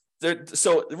got.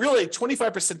 So really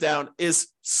 25% down is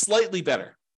slightly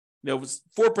better. It was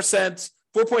 4%,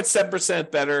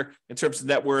 4.7% better in terms of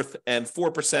net worth, and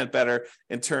 4% better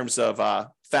in terms of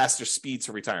faster speed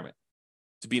to retirement,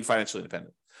 to being financially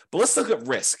independent. But let's look at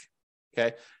risk.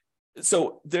 Okay,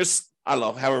 so there's, I don't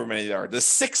know, however many there are. There's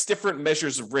 6 different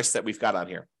measures of risk that we've got on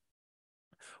here.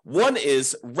 One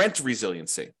is rent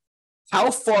resiliency.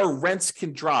 How far rents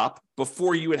can drop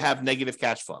before you would have negative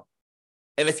cash flow.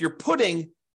 And if you're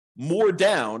putting more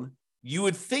down, you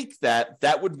would think that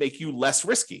that would make you less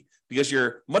risky because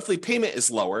your monthly payment is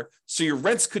lower. So your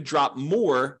rents could drop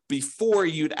more before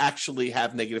you'd actually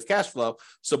have negative cash flow.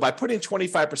 So by putting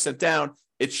 25% down,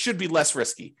 it should be less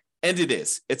risky. And it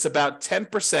is. It's about 10%,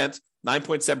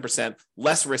 9.7%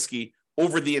 less risky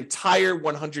over the entire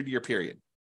 100-year period.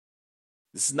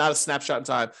 This is not a snapshot in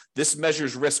time. This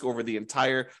measures risk over the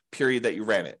entire period that you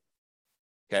ran it.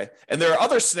 Okay. And there are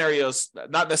other scenarios,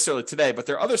 not necessarily today, but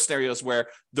there are other scenarios where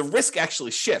the risk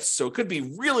actually shifts. So it could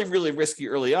be really, really risky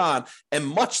early on and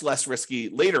much less risky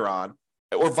later on,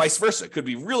 or vice versa. It could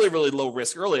be really, really low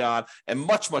risk early on and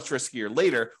much, much riskier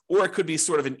later, or it could be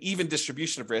sort of an even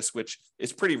distribution of risk, which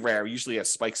is pretty rare. You usually have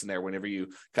spikes in there whenever you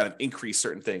kind of increase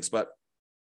certain things, but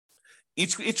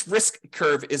each risk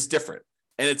curve is different.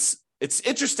 And it's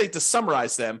interesting to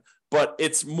summarize them, but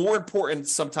it's more important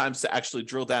sometimes to actually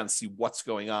drill down and see what's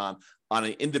going on an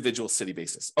individual city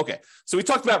basis. Okay, so we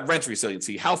talked about rent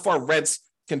resiliency, how far rents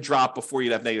can drop before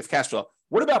you'd have negative cash flow.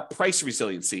 What about price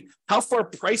resiliency? How far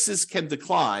prices can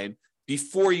decline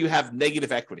before you have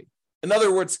negative equity? In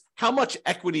other words, how much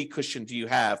equity cushion do you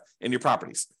have in your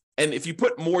properties? And if you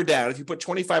put more down, if you put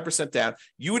 25% down,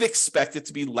 you would expect it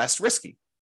to be less risky,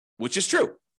 which is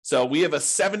true. So we have a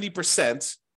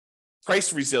 70%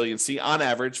 price resiliency on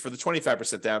average for the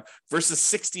 25% down versus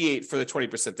 68 for the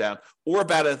 20% down, or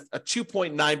about a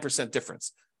 2.9%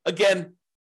 difference. Again,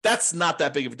 that's not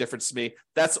that big of a difference to me.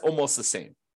 That's almost the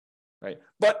same, right?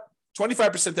 But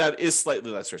 25% down is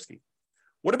slightly less risky.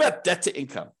 What about debt to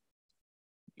income?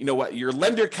 You know what? Your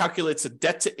lender calculates a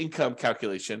debt to income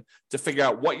calculation to figure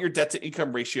out what your debt to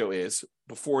income ratio is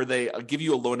before they give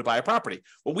you a loan to buy a property.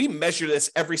 Well, we measure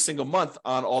this every single month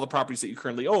on all the properties that you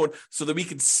currently own so that we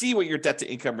can see what your debt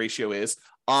to income ratio is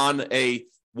on a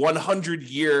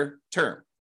 100-year term.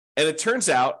 And it turns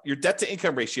out your debt to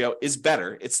income ratio is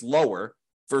better. It's lower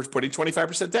for putting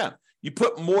 25% down. You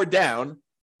put more down,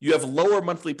 you have lower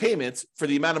monthly payments for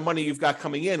the amount of money you've got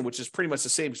coming in, which is pretty much the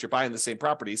same as you're buying the same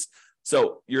properties.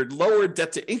 So your lower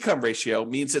debt to income ratio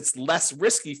means it's less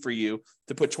risky for you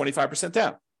to put 25%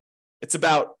 down. It's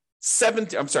about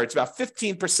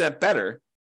 15% better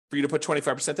for you to put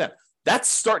 25% down. That's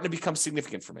starting to become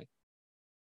significant for me.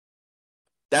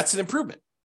 That's an improvement.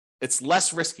 It's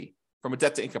less risky from a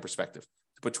debt to income perspective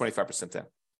to put 25% down.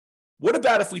 What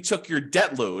about if we took your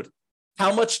debt load,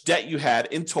 how much debt you had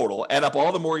in total, add up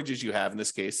all the mortgages you have in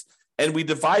this case, and we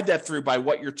divide that through by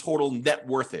what your total net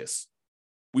worth is?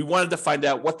 We wanted to find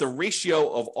out what the ratio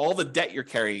of all the debt you're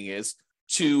carrying is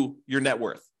to your net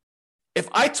worth. If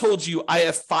I told you I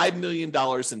have $5 million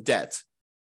in debt,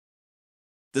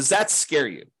 does that scare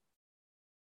you?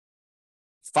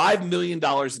 $5 million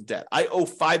in debt. I owe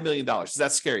 $5 million. Does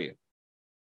that scare you?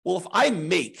 Well, if I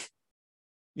make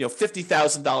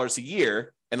 $50,000 a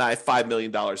year and I have $5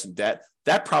 million in debt,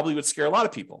 that probably would scare a lot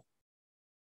of people.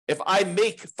 If I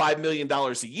make $5 million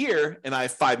a year and I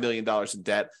have $5 million in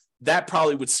debt, that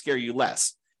probably would scare you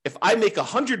less. If I make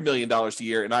 $100 million a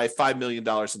year and I have $5 million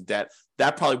in debt,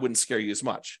 that probably wouldn't scare you as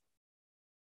much.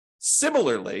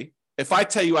 Similarly, if I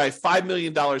tell you I have $5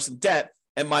 million in debt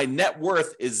and my net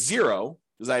worth is zero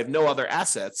because I have no other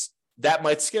assets, that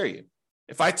might scare you.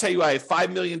 If I tell you I have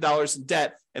 $5 million in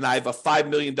debt and I have a $5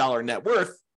 million net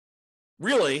worth,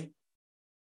 really,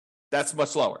 that's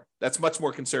much lower. That's much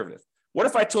more conservative. What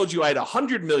if I told you I had a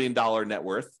 $100 million net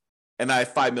worth and I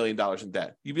have $5 million in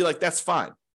debt? You'd be like, that's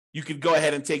fine. You could go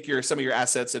ahead and take some of your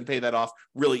assets and pay that off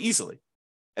really easily.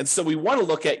 And so we want to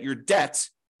look at your debt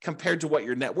compared to what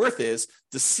your net worth is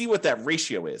to see what that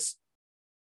ratio is.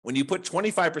 When you put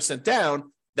 25%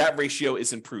 down, that ratio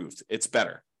is improved. It's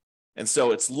better. And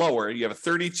so it's lower. You have a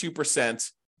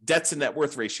 32% debt to net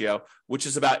worth ratio, which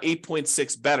is about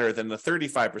 8.6 better than the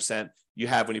 35% you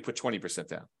have when you put 20%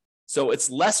 down. So it's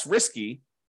less risky to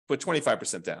put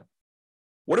 25% down.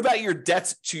 What about your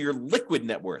debt to your liquid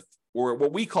net worth, or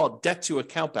what we call debt to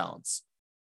account balance?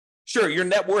 Sure, your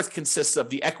net worth consists of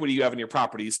the equity you have in your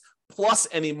properties, plus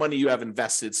any money you have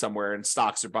invested somewhere in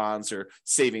stocks or bonds or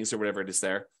savings or whatever it is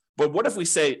there. But what if we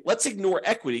say, let's ignore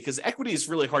equity, because equity is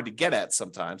really hard to get at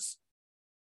sometimes.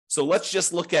 So let's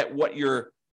just look at what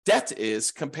your debt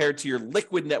is compared to your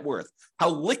liquid net worth, how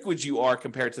liquid you are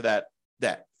compared to that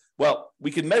debt. Well,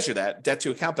 we can measure that, debt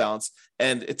to account balance,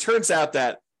 and it turns out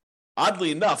that,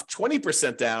 oddly enough,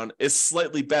 20% down is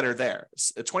slightly better there.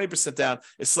 20% down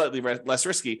is slightly less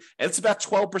risky, and it's about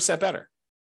 12% better.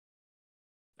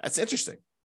 That's interesting,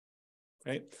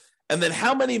 right? And then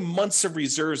how many months of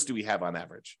reserves do we have on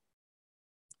average?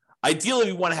 Ideally,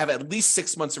 we want to have at least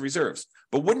 6 months of reserves,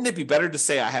 but wouldn't it be better to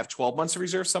say I have 12 months of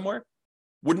reserves somewhere?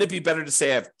 Wouldn't it be better to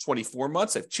say I have 24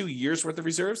 months, I have 2 years worth of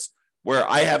reserves, where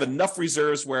I have enough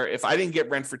reserves where if I didn't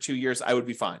get rent for 2 years, I would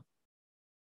be fine?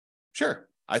 Sure.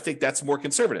 I think that's more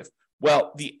conservative.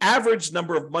 Well, the average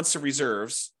number of months of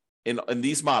reserves in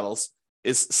these models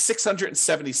is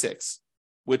 676,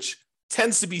 which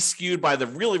tends to be skewed by the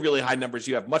really, really high numbers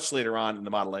you have much later on in the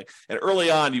modeling. And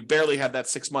early on, you barely have that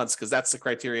 6 months because that's the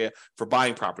criteria for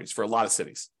buying properties for a lot of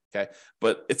cities. Okay.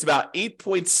 But it's about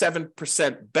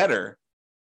 8.7% better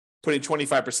putting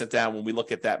 25% down when we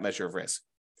look at that measure of risk.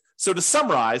 So to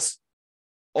summarize,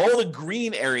 all the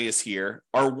green areas here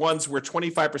are ones where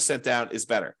 25% down is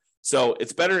better. So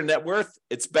it's better in net worth.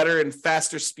 It's better in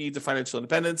faster speed to financial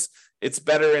independence. It's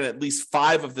better in at least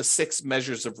 5 of the 6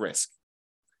 measures of risk.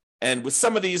 And with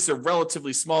some of these, they're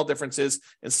relatively small differences.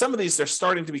 And some of these are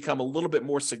starting to become a little bit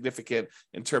more significant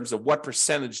in terms of what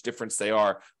percentage difference they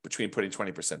are between putting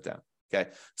 20% down.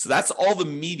 Okay. So that's all the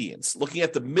medians, looking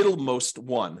at the middlemost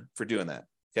one for doing that.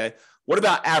 Okay. What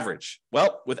about average?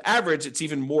 Well, with average, it's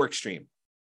even more extreme.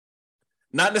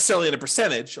 Not necessarily in a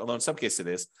percentage, although in some cases it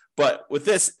is, but with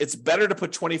this, it's better to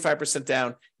put 25%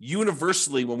 down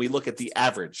universally when we look at the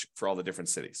average for all the different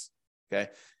cities. Okay.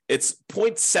 It's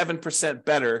 0.7%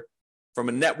 better from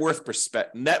a net worth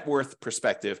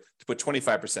perspective to put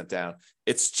 25% down.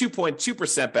 It's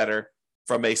 2.2% better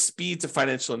from a speed to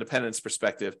financial independence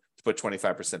perspective to put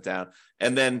 25% down.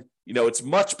 And then, it's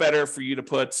much better for you to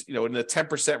put, in the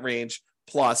 10% range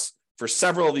plus for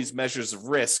several of these measures of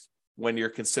risk when you're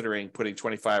considering putting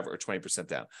 25 or 20%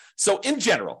 down. So in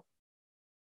general,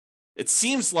 it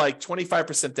seems like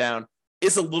 25% down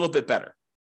is a little bit better.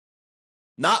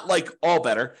 Not like all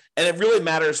better. And it really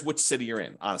matters which city you're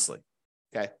in, honestly.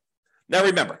 Okay. Now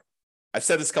remember, I've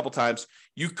said this a couple times,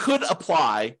 you could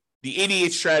apply the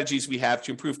 88 strategies we have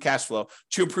to improve cash flow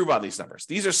to improve on these numbers.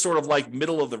 These are sort of like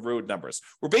middle of the road numbers.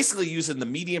 We're basically using the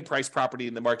median price property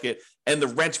in the market and the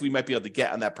rent we might be able to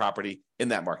get on that property in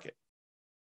that market.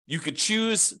 You could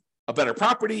choose a better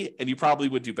property and you probably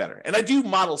would do better. And I do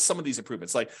model some of these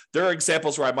improvements. Like there are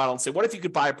examples where I model and say, what if you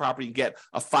could buy a property and get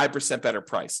a 5% better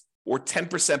price or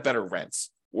 10% better rents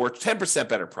or 10%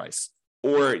 better price,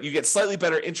 or you get slightly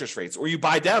better interest rates, or you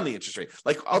buy down the interest rate.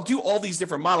 Like I'll do all these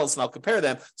different models and I'll compare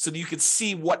them so that you can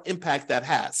see what impact that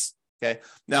has. Okay.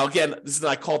 Now, again, this is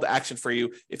my call to action for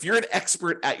you. If you're an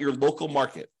expert at your local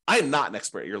market, I am not an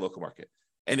expert at your local market.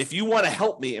 And if you want to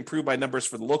help me improve my numbers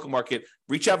for the local market,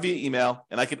 reach out via email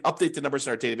and I can update the numbers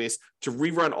in our database to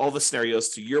rerun all the scenarios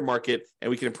to your market. And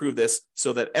we can improve this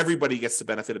so that everybody gets the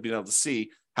benefit of being able to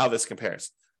see how this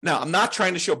compares. Now, I'm not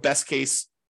trying to show best case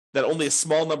that only a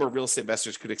small number of real estate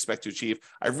investors could expect to achieve.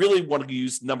 I really want to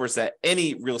use numbers that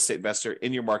any real estate investor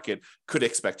in your market could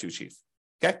expect to achieve.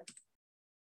 Okay.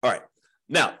 All right.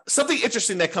 Now, something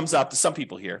interesting that comes up to some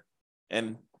people here,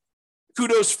 and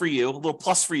kudos for you, a little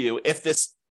plus for you if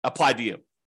this applied to you.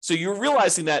 So you're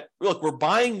realizing that, look, we're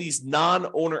buying these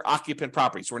non-owner occupant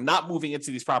properties. We're not moving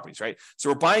into these properties, right? So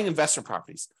we're buying investment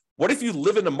properties. What if you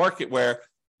live in a market where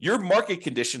your market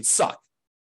conditions suck?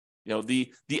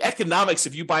 The economics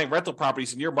of you buying rental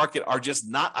properties in your market are just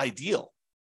not ideal.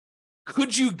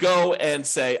 Could you go and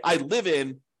say, I live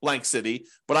in blank city,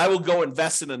 but I will go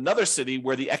invest in another city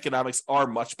where the economics are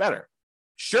much better?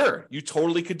 Sure, you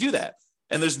totally could do that.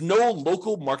 And there's no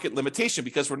local market limitation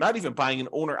because we're not even buying an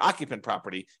owner-occupant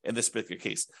property in this particular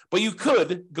case. But you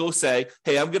could go say,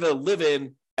 hey, I'm going to live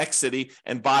in X city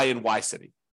and buy in Y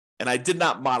city. And I did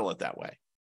not model it that way.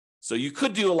 So you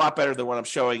could do a lot better than what I'm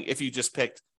showing if you just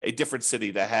picked a different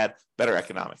city that had better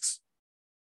economics.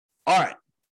 All right.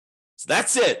 So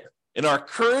that's it. In our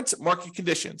current market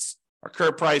conditions, our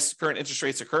current price, current interest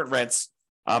rates, or current rents,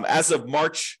 as of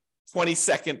March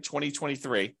 22nd,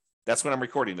 2023, that's when I'm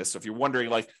recording this. So if you're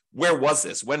wondering, like, where was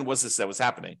this? When was this that was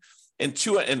happening? In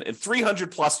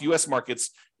 300 plus US markets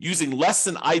using less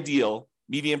than ideal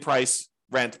median price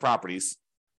rent properties,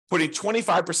 putting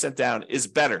 25% down is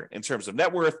better in terms of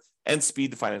net worth and speed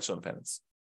to financial independence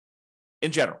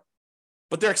in general.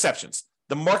 But there are exceptions.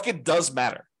 The market does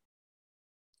matter.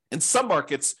 In some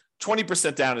markets,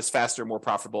 20% down is faster, more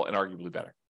profitable, and arguably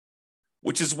better,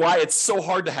 which is why it's so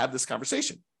hard to have this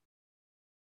conversation.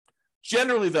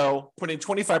 Generally, though, putting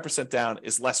 25% down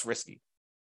is less risky.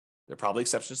 There are probably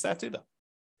exceptions to that too, though.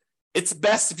 It's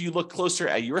best if you look closer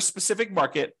at your specific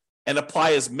market and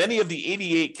apply as many of the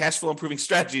 88 cash flow improving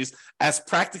strategies as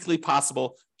practically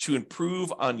possible to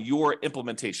improve on your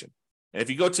implementation. And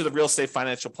if you go to the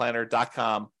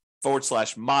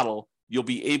realestateFinancialPlanner.com/model, you'll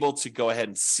be able to go ahead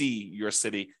and see your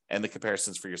city and the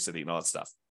comparisons for your city and all that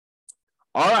stuff.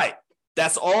 All right.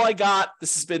 That's all I got.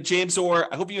 This has been James Orr.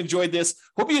 I hope you enjoyed this.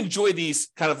 Hope you enjoyed these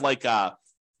kind of like the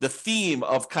theme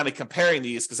of kind of comparing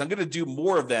these, because I'm going to do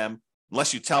more of them,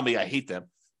 unless you tell me I hate them.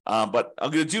 But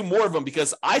I'm going to do more of them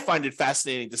because I find it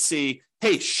fascinating to see,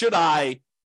 hey, should I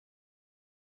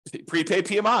prepay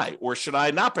PMI, or should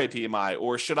I not pay PMI,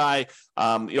 or should I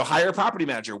hire a property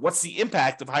manager? What's the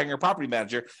impact of hiring a property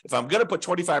manager? If I'm going to put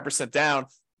 25% down,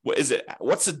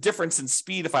 what's the difference in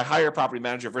speed if I hire a property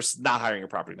manager versus not hiring a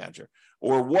property manager?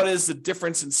 Or what is the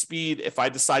difference in speed if I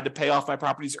decide to pay off my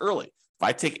properties early? If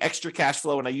I take extra cash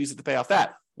flow and I use it to pay off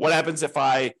that, what happens if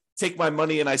I take my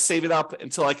money and I save it up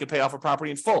until I can pay off a property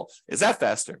in full? Is that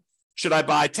faster? Should I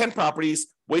buy 10 properties,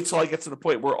 wait till I get to the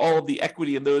point where all of the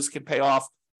equity in those can pay off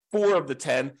 4 of the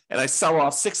 10, and I sell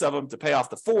off 6 of them to pay off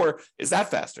the 4? Is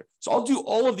that faster? So I'll do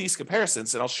all of these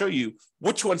comparisons, and I'll show you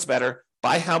which one's better,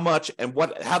 by how much, and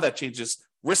how that changes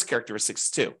risk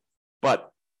characteristics too.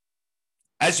 But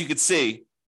as you can see, it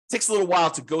takes a little while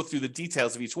to go through the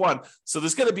details of each one. So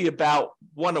there's going to be about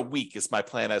one a week is my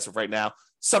plan as of right now,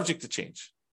 subject to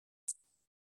change.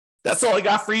 That's all I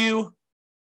got for you.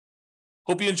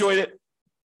 Hope you enjoyed it.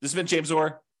 This has been James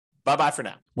Orr. Bye-bye for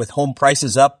now. With home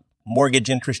prices up, mortgage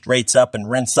interest rates up, and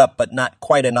rents up, but not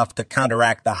quite enough to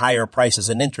counteract the higher prices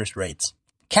and interest rates,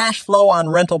 cash flow on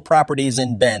rental properties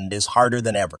in Bend is harder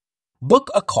than ever. Book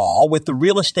a call with the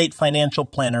Real Estate Financial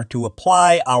Planner to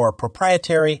apply our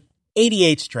proprietary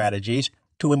 88 strategies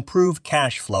to improve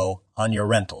cash flow on your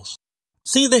rentals.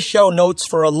 See the show notes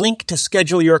for a link to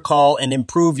schedule your call and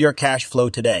improve your cash flow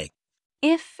today.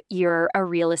 If you're a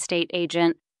real estate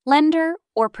agent, lender,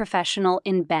 or professional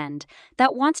in Bend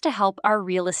that wants to help our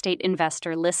real estate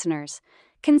investor listeners,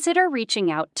 consider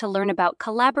reaching out to learn about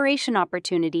collaboration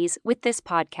opportunities with this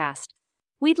podcast.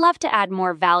 We'd love to add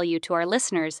more value to our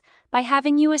listeners by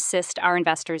having you assist our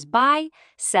investors buy,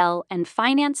 sell, and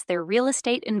finance their real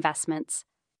estate investments.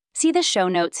 See the show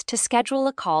notes to schedule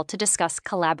a call to discuss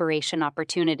collaboration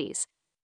opportunities.